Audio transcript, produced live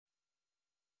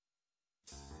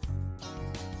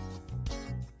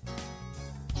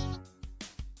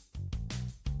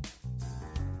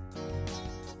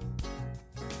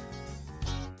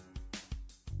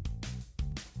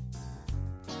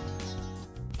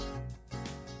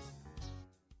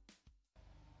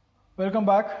Welcome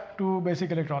back to Basic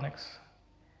Electronics.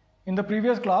 In the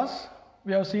previous class,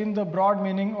 we have seen the broad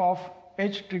meaning of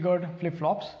edge-triggered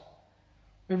flip-flops.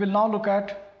 We will now look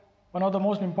at one of the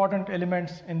most important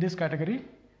elements in this category,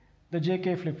 the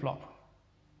JK flip-flop.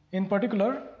 In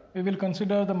particular, we will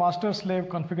consider the master-slave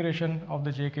configuration of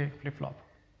the JK flip-flop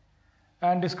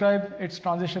and describe its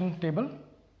transition table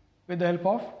with the help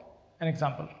of an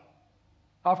example.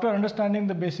 After understanding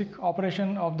the basic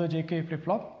operation of the JK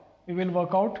flip-flop, we will work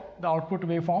out the output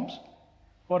waveforms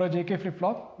for a JK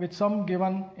flip-flop with some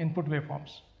given input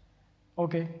waveforms.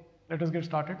 Okay, let us get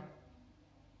started.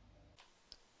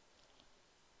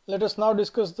 Let us now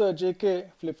discuss the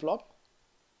JK flip-flop,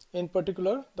 in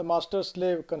particular the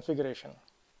master-slave configuration.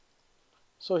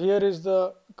 So here is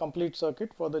the complete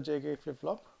circuit for the JK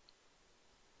flip-flop.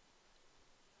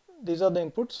 These are the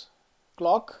inputs,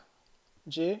 clock,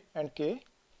 J and K,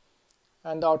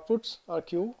 and the outputs are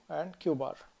Q and Q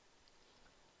bar.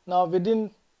 Now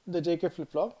within the JK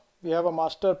flip-flop, we have a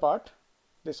master part,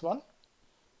 this one,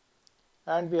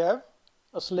 and we have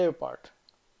a slave part.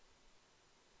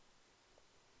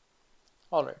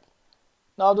 Alright,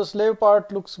 now the slave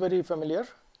part looks very familiar.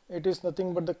 It is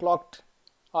nothing but the clocked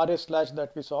RS latch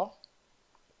that we saw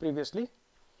previously,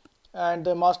 and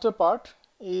the master part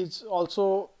is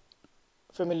also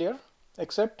familiar,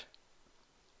 except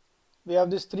we have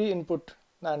these 3 input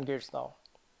NAND gates now.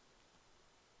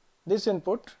 This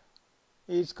input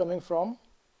is coming from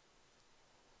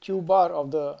Q bar of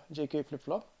the JK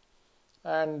flip-flop,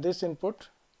 and this input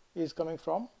is coming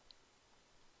from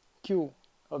Q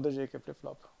of the JK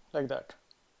flip-flop, like that.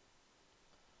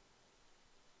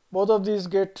 Both of these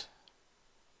get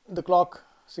the clock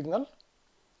signal.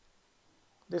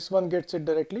 This one gets it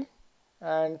directly,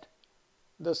 and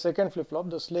the second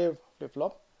flip-flop, the slave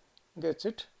flip-flop, gets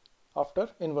it after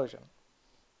inversion.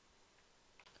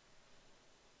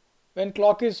 When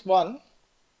clock is 1,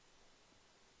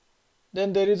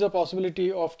 then there is a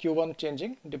possibility of Q1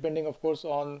 changing, depending of course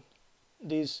on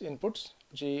these inputs,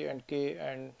 J and K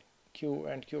and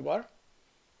Q bar.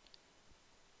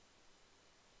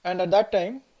 And at that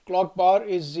time, clock bar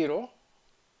is 0,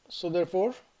 so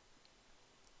therefore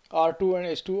R2 and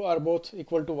S2 are both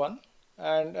equal to 1,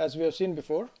 and as we have seen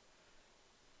before,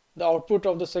 the output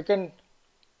of the second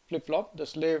flip-flop, the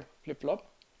slave flip-flop,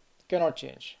 cannot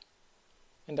change.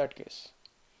 In that case,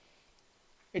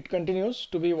 it continues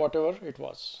to be whatever it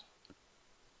was.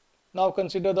 Now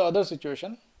consider the other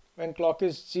situation. When clock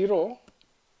is 0,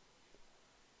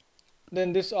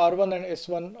 then this R1 and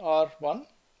S1 are 1,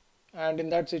 and in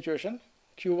that situation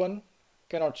Q1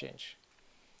 cannot change.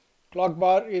 Clock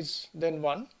bar is then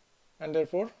 1, and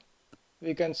therefore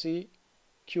we can see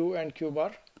Q and Q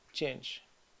bar change,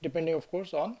 depending of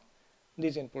course on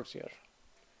these inputs here.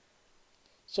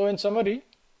 So in summary,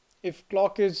 if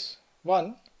clock is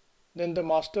 1, then the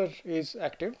master is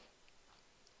active,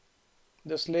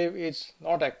 the slave is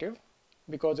not active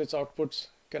because its outputs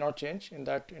cannot change in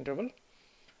that interval.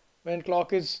 When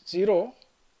clock is 0,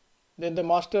 then the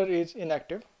master is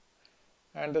inactive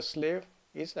and the slave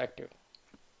is active.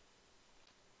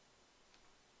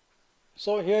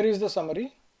 So here is the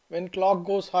summary. When clock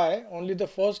goes high, only the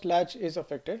first latch is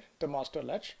affected, the master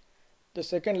latch. The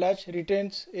second latch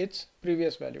retains its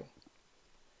previous value.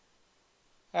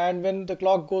 And when the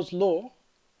clock goes low,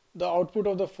 the output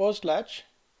of the first latch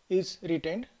is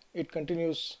retained. It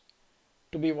continues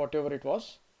to be whatever it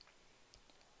was,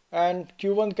 and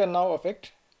Q1 can now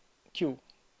affect Q.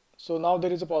 So now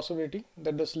there is a possibility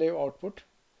that the slave output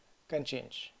can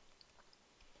change.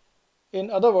 In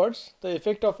other words, the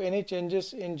effect of any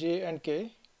changes in J and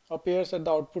K appears at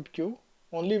the output Q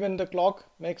only when the clock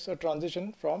makes a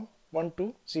transition from 1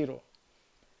 to 0.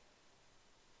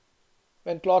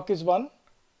 When clock is 1,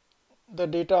 the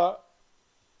data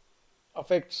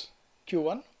affects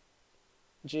Q1,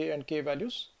 J and K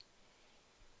values,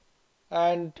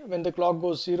 and when the clock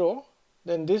goes 0,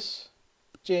 then this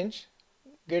change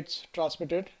gets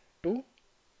transmitted to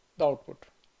the output.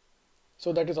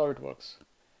 So that is how it works.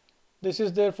 This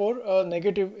is therefore a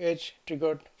negative edge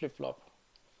triggered flip-flop,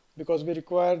 because we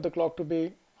require the clock to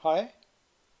be high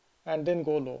and then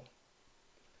go low.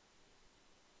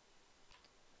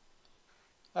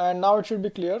 And now it should be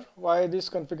clear why this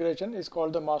configuration is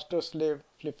called the master-slave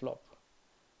flip-flop.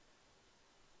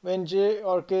 When J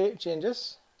or K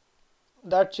changes,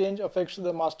 that change affects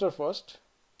the master first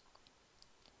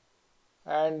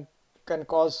and can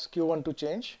cause Q1 to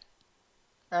change,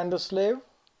 and the slave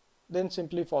then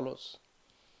simply follows.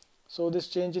 So this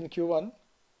change in Q1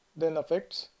 then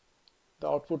affects the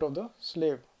output of the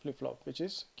slave flip-flop, which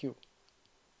is Q.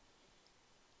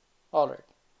 Alright.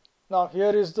 Now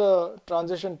here is the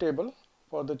transition table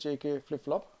for the JK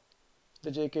flip-flop.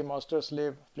 the JK master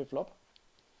slave flip-flop,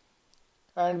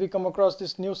 and we come across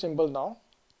this new symbol now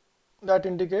that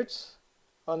indicates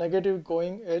a negative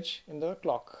going edge in the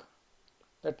clock.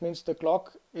 That means the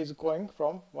clock is going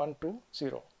from 1 to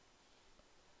 0.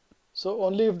 So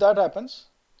only if that happens,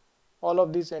 all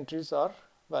of these entries are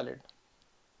valid.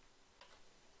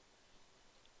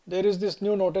 There is this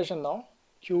new notation now,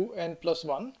 Qn plus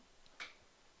 1,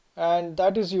 and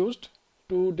that is used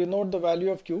to denote the value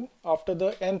of Q after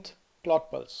the nth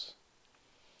clock pulse.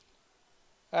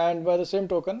 And by the same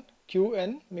token,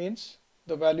 Qn means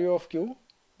the value of Q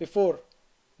before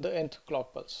the nth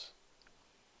clock pulse.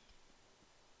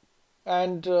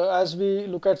 And as we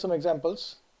look at some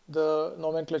examples, the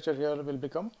nomenclature here will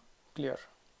become clear.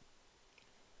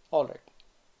 Alright,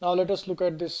 now let us look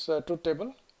at this truth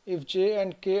table. If J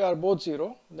and K are both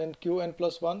 0, then Qn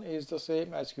plus 1 is the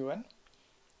same as Qn.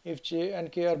 If J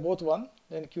and K are both 1,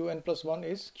 then Qn plus 1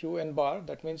 is Qn bar,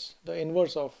 that means the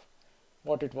inverse of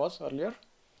what it was earlier.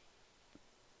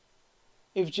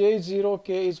 If J is 0,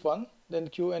 K is 1, then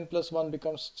Qn plus 1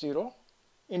 becomes 0,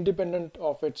 independent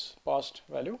of its past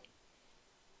value.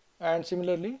 And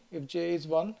similarly, if J is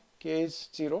 1, K is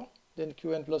 0, then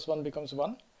Qn plus 1 becomes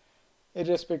 1,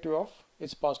 irrespective of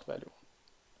its past value.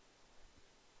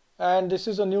 And this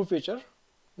is a new feature.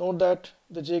 Note that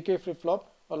the JK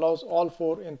flip-flop allows all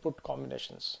 4 input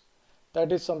combinations.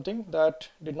 That is something that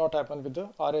did not happen with the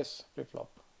RS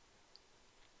flip-flop.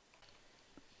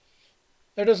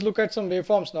 Let us look at some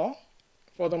waveforms now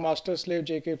for the master-slave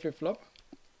JK flip-flop,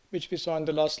 which we saw in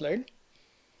the last slide.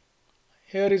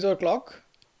 Here is our clock,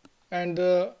 and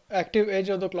the active edge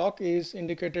of the clock is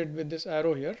indicated with this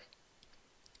arrow here.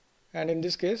 And in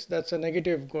this case, that's a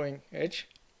negative going edge,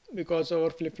 because our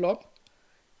flip-flop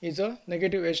is a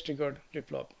negative edge triggered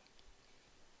flip-flop.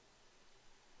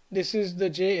 This is the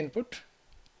J input,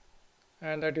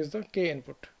 and that is the K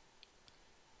input.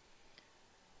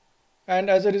 And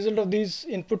as a result of these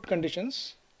input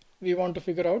conditions, we want to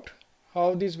figure out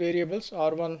how these variables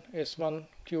R1, S1,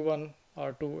 Q1,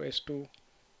 R2, S2,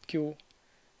 Q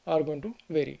are going to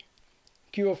vary.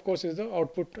 Q, of course, is the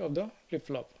output of the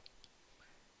flip-flop.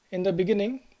 In the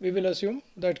beginning, we will assume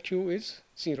that Q is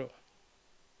 0.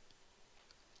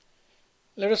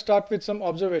 Let us start with some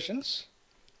observations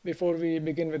before we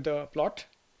begin with the plot.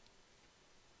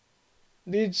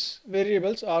 These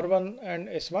variables R1 and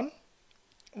S1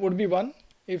 would be 1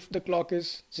 if the clock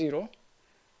is 0,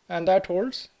 and that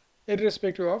holds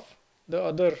irrespective of the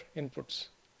other inputs.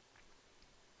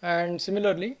 And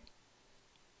similarly,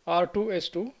 R2,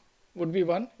 S2 would be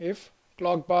 1 if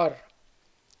clock bar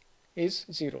is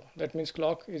 0. That means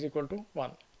clock is equal to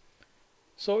 1.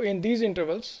 So in these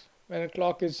intervals, when a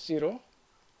clock is 0,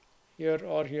 here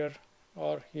or here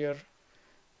or here,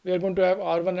 we are going to have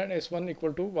R1 and S1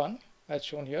 equal to 1 as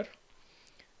shown here.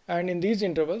 And in these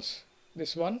intervals,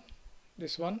 this one,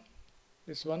 this one,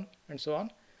 this one, and so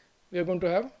on, we are going to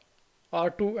have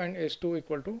R2 and S2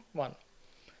 equal to 1.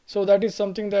 So that is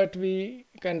something that we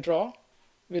can draw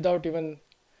without even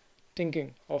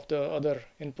thinking of the other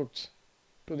inputs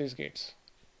to these gates.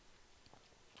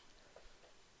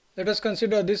 Let us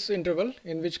consider this interval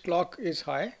in which clock is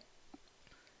high,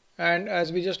 and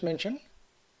as we just mentioned,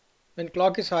 when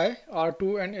clock is high,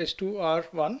 R2 and S2 are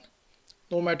 1,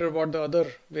 no matter what the other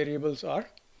variables are.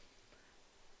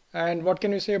 And what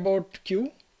can we say about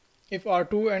Q? If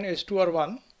R2 and S2 are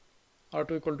 1,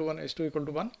 R2 equal to 1, S2 equal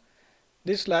to 1,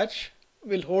 this latch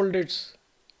will hold its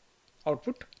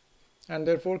output, and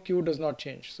therefore Q does not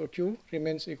change. So Q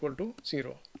remains equal to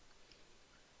 0.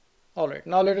 Alright,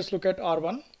 now let us look at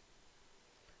R1.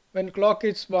 When clock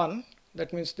is 1,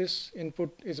 that means this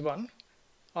input is 1.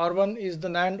 R1 is the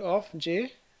NAND of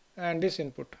J and this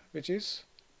input, which is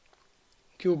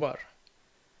Q bar.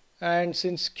 And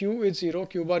since Q is 0,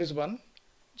 Q bar is 1,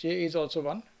 J is also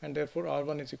 1, and therefore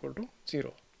R1 is equal to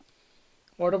 0.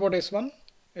 What about S1?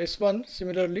 S1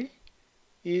 similarly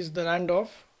is the NAND of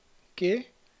K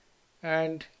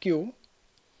and Q,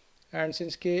 and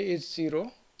since K is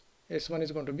 0, S1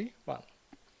 is going to be 1.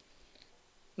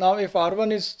 Now if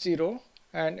R1 is 0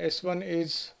 and S1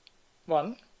 is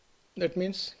 1, that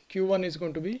means Q1 is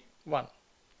going to be 1.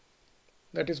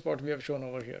 That is what we have shown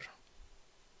over here.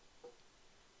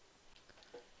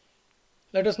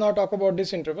 Let us now talk about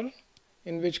this interval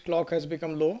in which clock has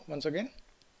become low once again.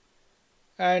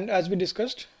 And as we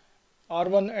discussed,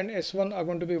 R1 and S1 are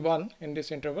going to be 1 in this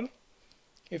interval.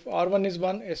 If R1 is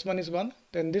 1, S1 is 1,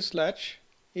 then this latch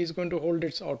is going to hold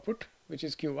its output, which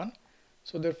is Q1.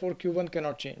 So therefore Q1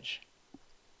 cannot change.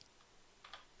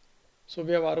 So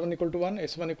we have R1 equal to 1,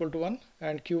 S1 equal to 1,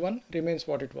 and Q1 remains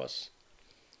what it was.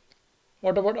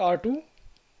 What about R2?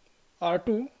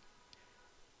 R2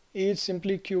 is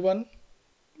simply Q1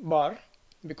 bar,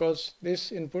 because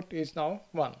this input is now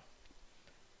 1,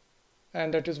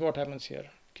 and that is what happens here.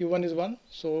 Q1 is 1,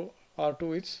 so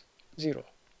R2 is 0,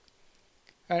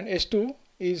 and S2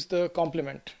 is the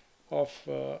complement of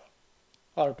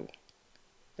R2,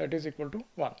 that is equal to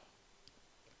 1.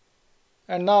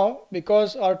 And now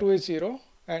because R2 is 0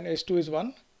 and S2 is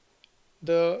 1,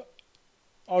 the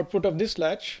output of this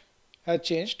latch has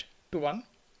changed to 1,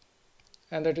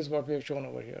 and that is what we have shown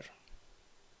over here.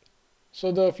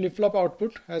 So the flip-flop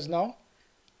output has now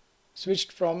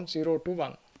switched from 0 to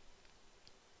 1.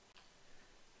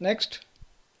 Next,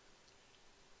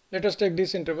 let us take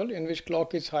this interval in which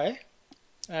clock is high,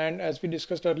 and as we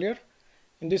discussed earlier,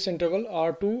 in this interval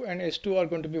R2 and S2 are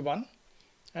going to be 1,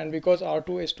 and because R2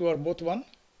 S2 are both 1,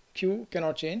 Q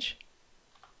cannot change,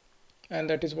 and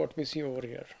that is what we see over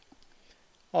here.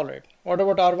 Alright, what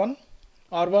about R1?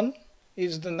 R1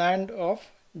 is the NAND of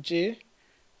J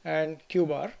and Q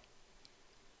bar.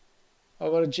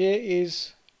 Our J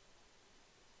is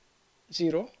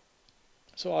 0,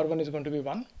 so R1 is going to be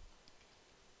 1.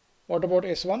 What about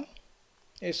S1?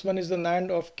 S1 is the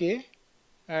NAND of K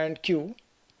and Q.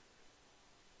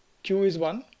 Q is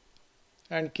 1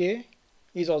 and K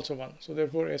is also 1, so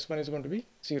therefore S1 is going to be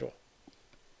 0.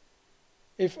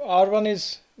 If R1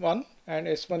 is 1 and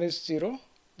S1 is 0,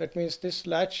 that means this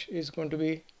latch is going to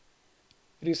be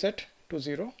reset to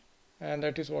 0, and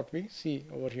that is what we see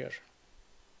over here.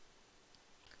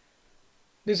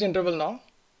 This interval now,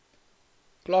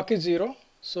 clock is 0,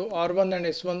 so R1 and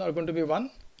S1 are going to be 1,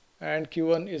 and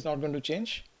Q1 is not going to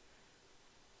change,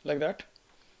 like that.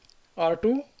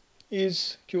 R2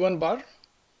 is Q1 bar,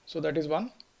 so that is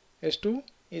 1. S2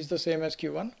 is the same as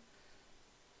Q1,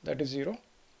 that is 0.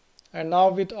 And now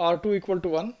with R2 equal to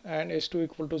 1 and S2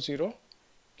 equal to 0,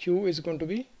 Q is going to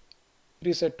be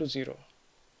reset to 0,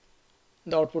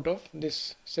 the output of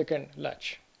this second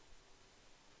latch.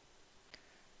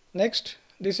 Next,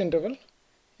 this interval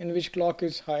in which clock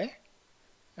is high,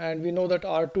 and we know that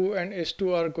R2 and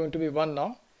S2 are going to be 1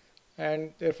 now,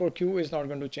 and therefore Q is not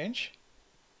going to change,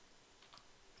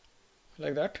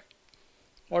 like that.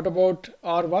 What about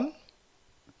R1?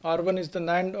 R1 is the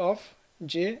NAND of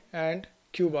J and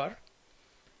Q bar.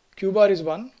 Q bar is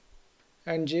 1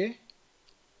 and J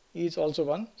is also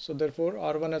 1, so therefore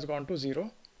R1 has gone to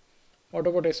 0. What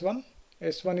about S1?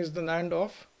 S1 is the NAND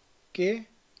of K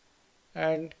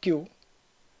and Q.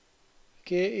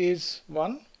 K is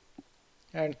 1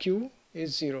 and Q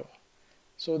is 0,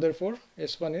 so therefore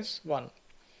S1 is 1.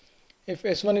 If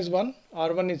S1 is 1,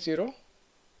 R1 is 0,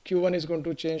 Q1 is going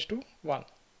to change to 1.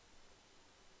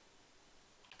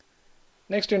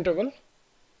 Next interval,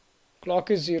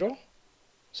 clock is 0,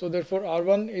 so therefore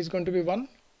R1 is going to be 1,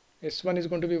 S1 is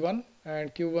going to be 1,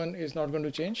 and Q1 is not going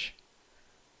to change.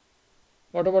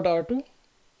 What about R2?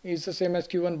 Is the same as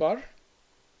Q1 bar,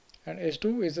 and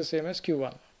S2 is the same as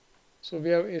Q1. So we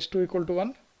have S2 equal to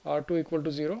 1, R2 equal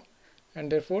to 0,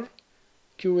 and therefore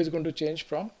Q is going to change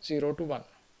from 0 to 1.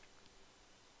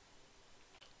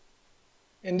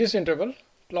 In this interval,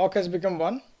 clock has become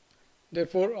 1,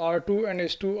 therefore R2 and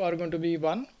S2 are going to be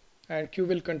 1, and Q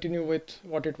will continue with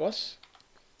what it was,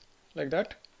 like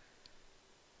that.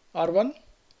 R1,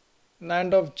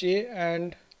 NAND of J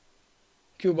and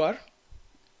Q bar.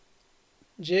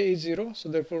 J is 0, so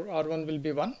therefore R1 will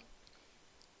be 1.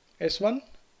 S1,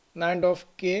 NAND of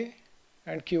K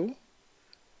and Q,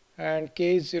 and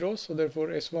K is 0, so therefore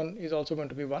S1 is also going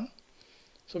to be 1.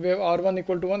 So we have R1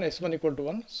 equal to 1, S1 equal to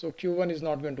 1, so Q1 is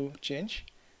not going to change.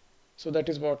 So that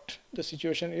is what the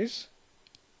situation is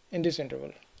in this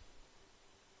interval.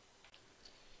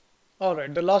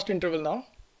 Alright, the last interval now.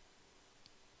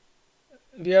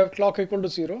 We have clock equal to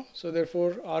 0, so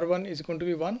therefore R1 is going to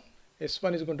be 1,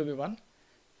 S1 is going to be 1,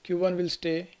 Q1 will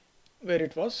stay where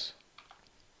it was,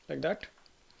 like that.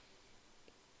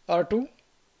 R2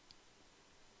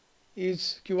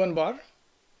 is Q1 bar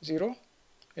 0,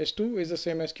 S2 is the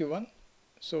same as Q1,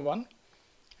 so 1,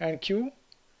 and Q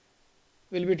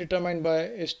will be determined by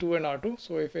S2 and R2.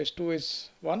 So if S2 is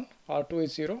 1, R2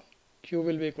 is 0, Q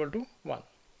will be equal to 1.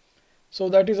 So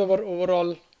that is our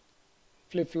overall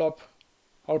flip-flop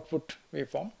output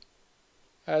waveform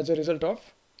as a result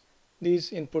of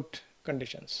these input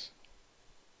conditions.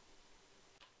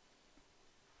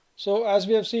 So as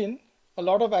we have seen, a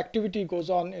lot of activity goes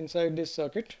on inside this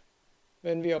circuit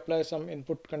when we apply some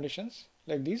input conditions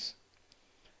like these,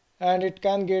 and it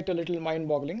can get a little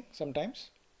mind-boggling sometimes.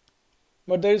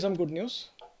 But there is some good news,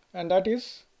 and that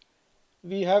is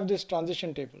we have this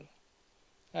transition table,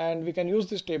 and we can use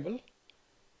this table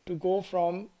to go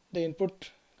from the input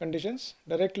conditions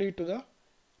directly to the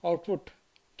output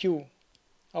Q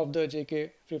of the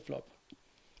JK flip-flop.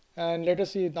 and let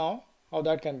us see now how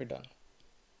that can be done.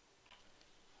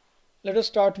 Let us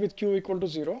start with Q equal to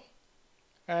 0,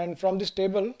 and from this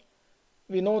table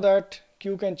we know that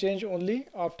Q can change only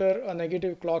after a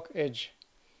negative clock edge.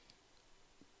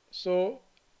 So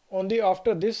only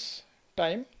after this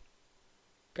time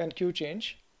can Q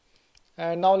change.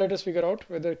 And now let us figure out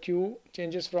whether Q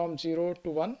changes from 0 to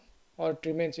 1 or it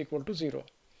remains equal to 0.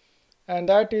 And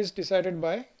that is decided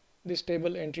by this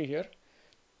table entry here.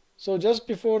 So just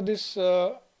before this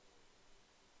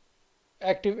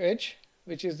active edge,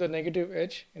 which is the negative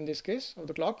edge in this case of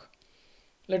the clock,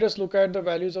 let us look at the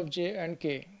values of J and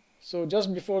K. So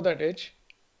just before that edge,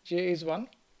 J is 1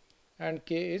 and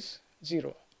K is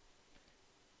 0.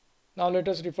 Now let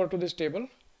us refer to this table,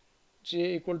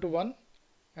 J equal to 1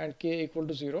 and K equal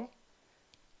to 0,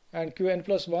 and Qn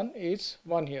plus 1 is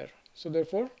 1 here. So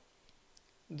therefore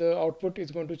the output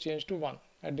is going to change to 1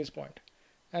 at this point,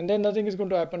 and then nothing is going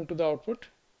to happen to the output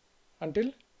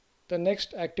until the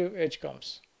next active edge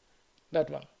comes, that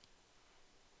one.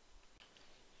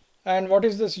 And what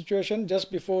is the situation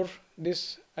just before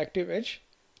this active edge?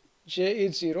 J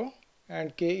is 0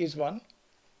 and K is 1,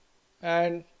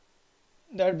 and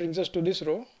that brings us to this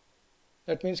row.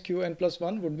 That means Qn plus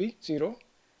 1 would be 0,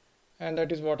 and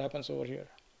that is what happens over here.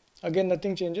 Again,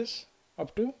 nothing changes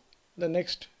up to the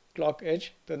next clock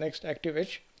edge, the next active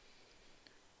edge.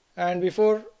 And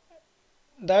before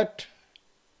that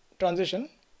transition,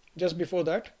 just before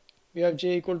that, we have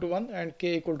J equal to 1 and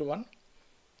K equal to 1,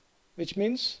 which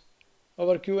means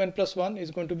our Qn plus 1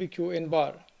 is going to be Qn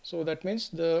bar. So that means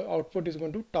the output is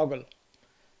going to toggle.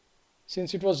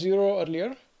 Since it was 0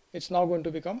 earlier, it's now going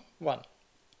to become 1.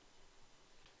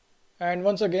 And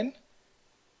once again,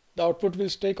 the output will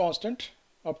stay constant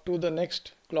up to the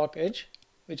next clock edge,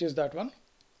 which is that one.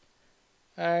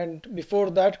 And before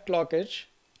that clock edge,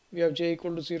 we have J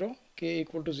equal to 0, K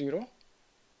equal to 0.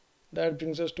 That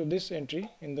brings us to this entry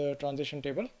in the transition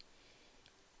table.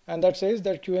 And that says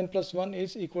that Qn plus 1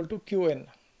 is equal to Qn.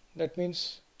 That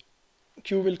means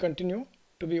Q will continue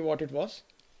to be what it was.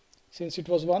 Since it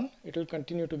was 1, it will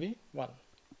continue to be 1.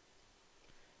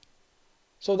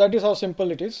 So that is how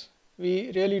simple it is.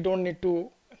 We really don't need to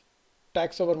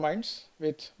tax our minds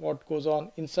with what goes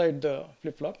on inside the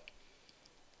flip-flop.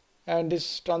 And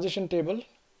this transition table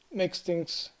makes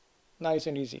things nice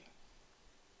and easy.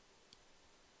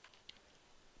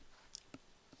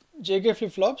 JK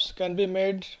flip-flops can be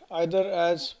made either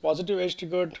as positive edge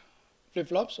triggered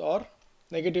flip-flops or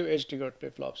negative edge triggered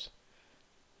flip-flops.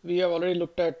 We have already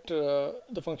looked at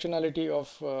the functionality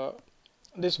of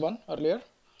this one earlier.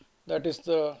 That is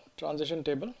the transition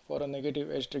table for a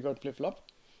negative edge triggered flip-flop.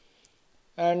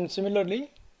 And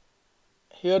similarly,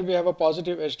 here we have a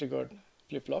positive edge triggered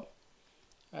flip-flop,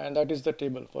 and that is the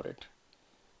table for it.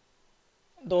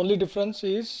 The only difference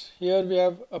is here we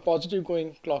have a positive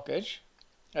going clock edge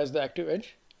as the active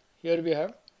edge. Here we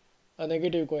have a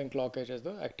negative going clock edge as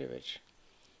the active edge.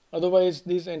 Otherwise,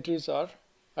 these entries are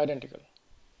identical.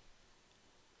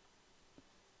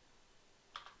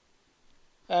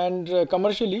 And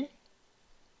commercially,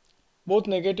 both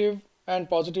negative and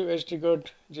positive edge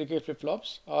triggered JK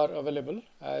flip-flops are available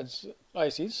as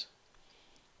ICs.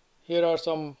 Here are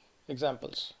some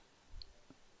examples.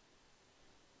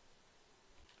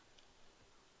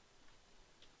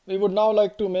 We would now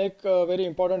like to make a very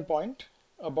important point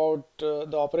about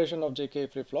the operation of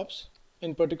JK flip-flops,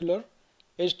 in particular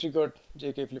edge triggered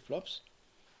JK flip-flops.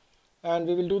 And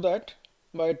we will do that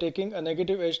by taking a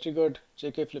negative edge triggered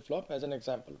JK flip-flop as an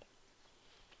example,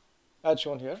 as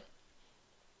shown here.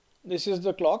 This is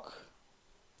the clock.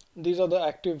 These are the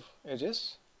active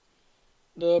edges.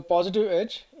 The positive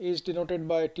edge is denoted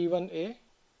by T1A,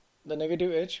 the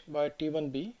negative edge by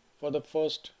T1B for the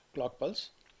first clock pulse.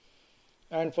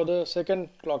 And for the second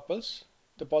clock pulse,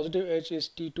 the positive edge is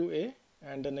T2A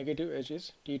and the negative edge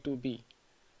is T2B.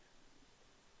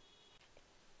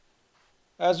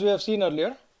 As we have seen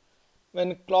earlier,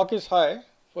 when clock is high,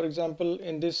 for example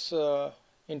in this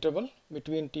interval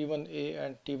between T1A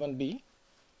and T1B,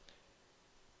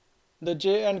 the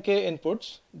J and K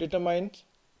inputs determine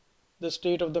the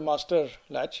state of the master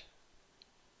latch.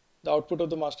 The output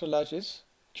of the master latch is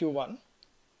Q1.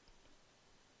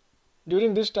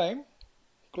 During this time,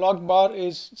 clock bar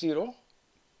is 0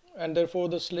 and therefore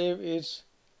the slave is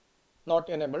not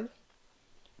enabled.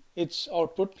 Its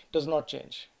output does not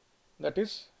change. That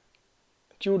is,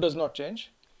 Q does not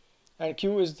change, and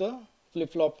Q is the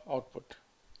flip-flop output.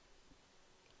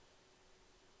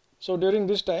 So during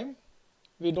this time,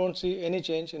 we don't see any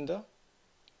change in the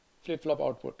flip-flop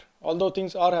output, although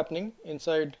things are happening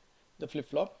inside the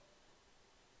flip-flop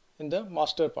in the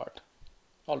master part.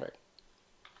 Alright.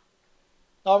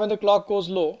 Now when the clock goes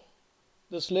low,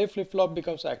 the slave flip-flop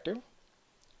becomes active.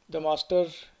 The master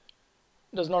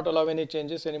does not allow any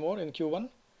changes anymore in Q1.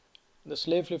 The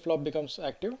slave flip-flop becomes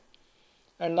active,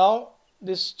 and now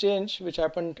this change which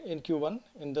happened in Q1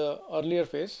 in the earlier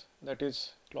phase, that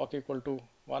is clock equal to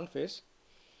 1 phase,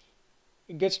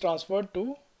 it gets transferred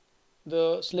to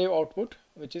the slave output,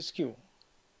 which is Q.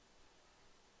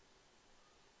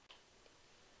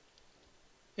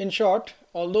 In short,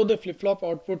 although the flip-flop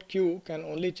output Q can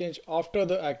only change after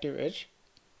the active edge,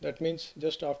 that means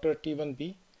just after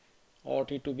T1B or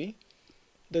T2B,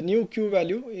 the new Q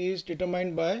value is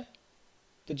determined by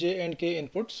the J and K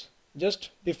inputs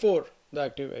just before the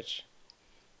active edge.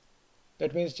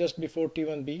 That means just before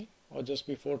T1B or just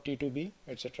before T2B,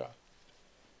 etc.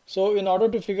 So in order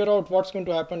to figure out what's going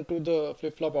to happen to the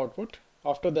flip-flop output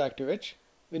after the active edge,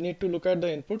 we need to look at the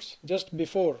inputs just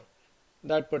before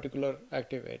that particular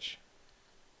active edge.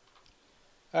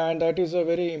 And that is a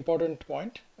very important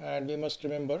point, and we must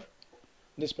remember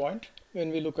this point when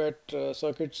we look at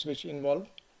circuits which involve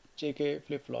JK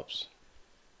flip-flops.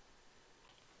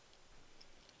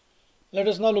 Let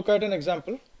us now look at an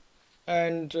example,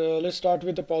 and let's start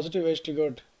with the positive edge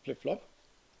triggered flip-flop.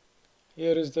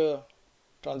 Here is the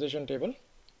transition table.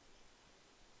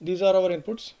 These are our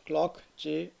inputs, clock,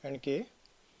 J and K,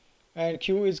 and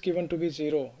Q is given to be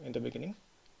 0 in the beginning.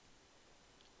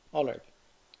 Alright.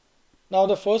 Now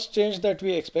the first change that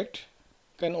we expect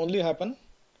can only happen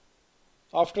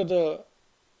after the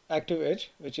active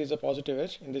edge, which is a positive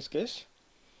edge in this case.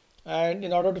 And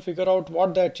in order to figure out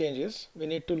what that change is, we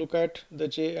need to look at the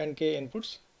J and K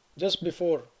inputs just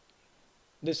before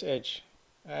this edge.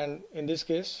 And in this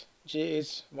case, J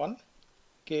is 1,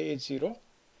 K is 0.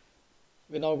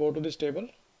 We now go to this table,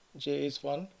 J is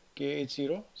 1, K is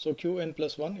 0. So Qn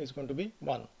plus 1 is going to be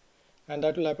 1. And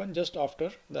that will happen just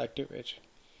after the active edge.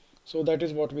 So that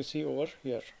is what we see over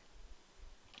here.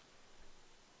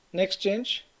 Next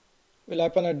change will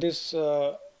happen at this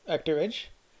active edge.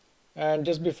 And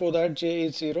just before that, J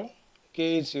is 0,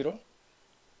 K is 0,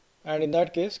 and in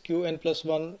that case Qn plus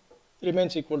 1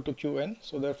 remains equal to Qn,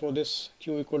 so therefore this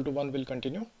Q equal to 1 will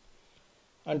continue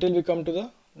until we come to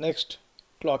the next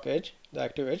clock edge, the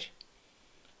active edge.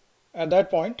 At that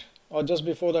point, or just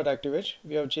before that active edge,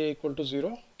 we have J equal to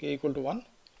 0, K equal to 1,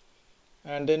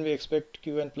 and then we expect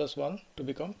Qn plus 1 to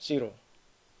become 0,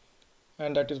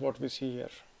 and that is what we see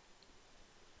here.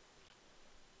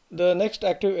 The next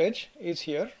active edge is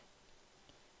here.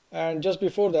 And just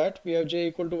before that, we have J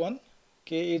equal to 1,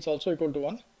 K is also equal to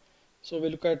 1. So we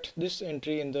look at this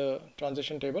entry in the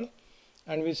transition table,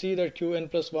 and we see that Qn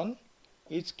plus 1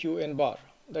 is Qn bar.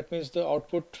 That means the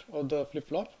output of the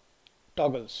flip-flop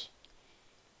toggles.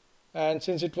 And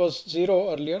since it was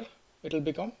 0 earlier, it will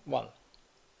become 1,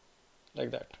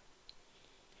 like that.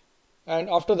 And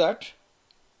after that,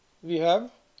 we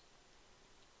have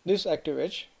this active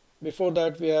edge. Before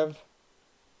that, we have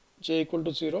J equal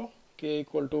to 0, K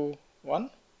equal to 1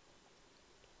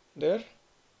 there,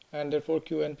 and therefore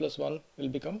Qn plus 1 will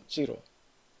become 0,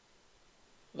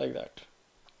 like that.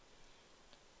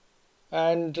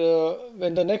 And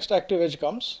when the next active edge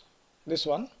comes, this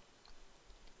one,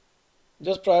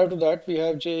 just prior to that we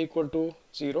have J equal to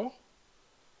 0,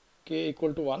 K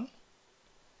equal to 1,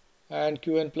 and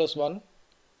Qn plus 1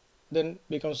 then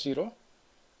becomes 0,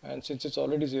 and since it's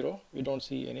already 0, we don't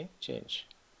see any change.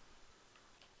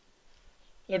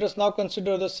 Let us now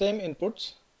consider the same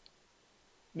inputs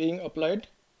being applied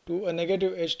to a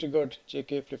negative edge triggered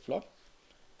JK flip-flop.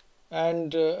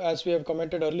 And as we have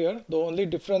commented earlier, the only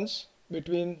difference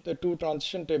between the two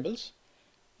transition tables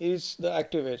is the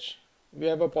active edge. We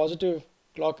have a positive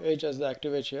clock edge as the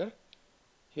active edge here.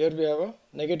 Here we have a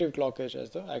negative clock edge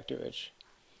as the active edge.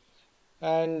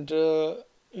 And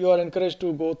you are encouraged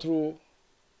to go through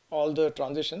all the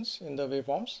transitions in the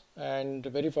waveforms and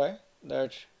verify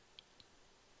that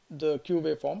the Q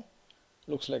waveform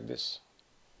looks like this.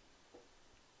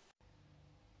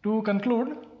 To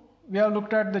conclude, we have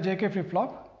looked at the JK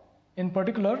flip-flop, in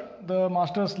particular the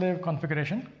master-slave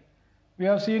configuration. We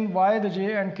have seen why the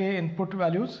J and K input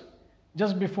values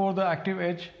just before the active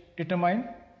edge determine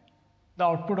the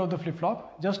output of the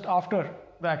flip-flop just after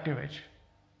the active edge.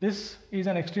 This is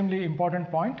an extremely important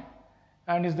point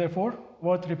and is therefore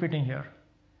worth repeating here.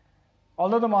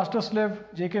 Although the master-slave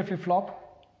JK flip-flop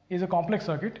is a complex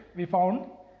circuit, we found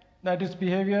that its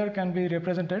behavior can be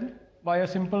represented by a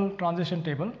simple transition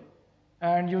table,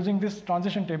 and using this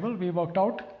transition table we worked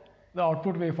out the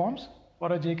output waveforms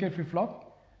for a JK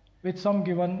flip-flop with some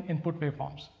given input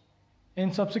waveforms.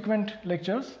 In subsequent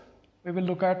lectures, we will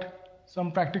look at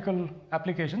some practical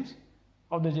applications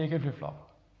of the JK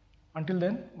flip-flop. Until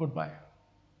then, goodbye.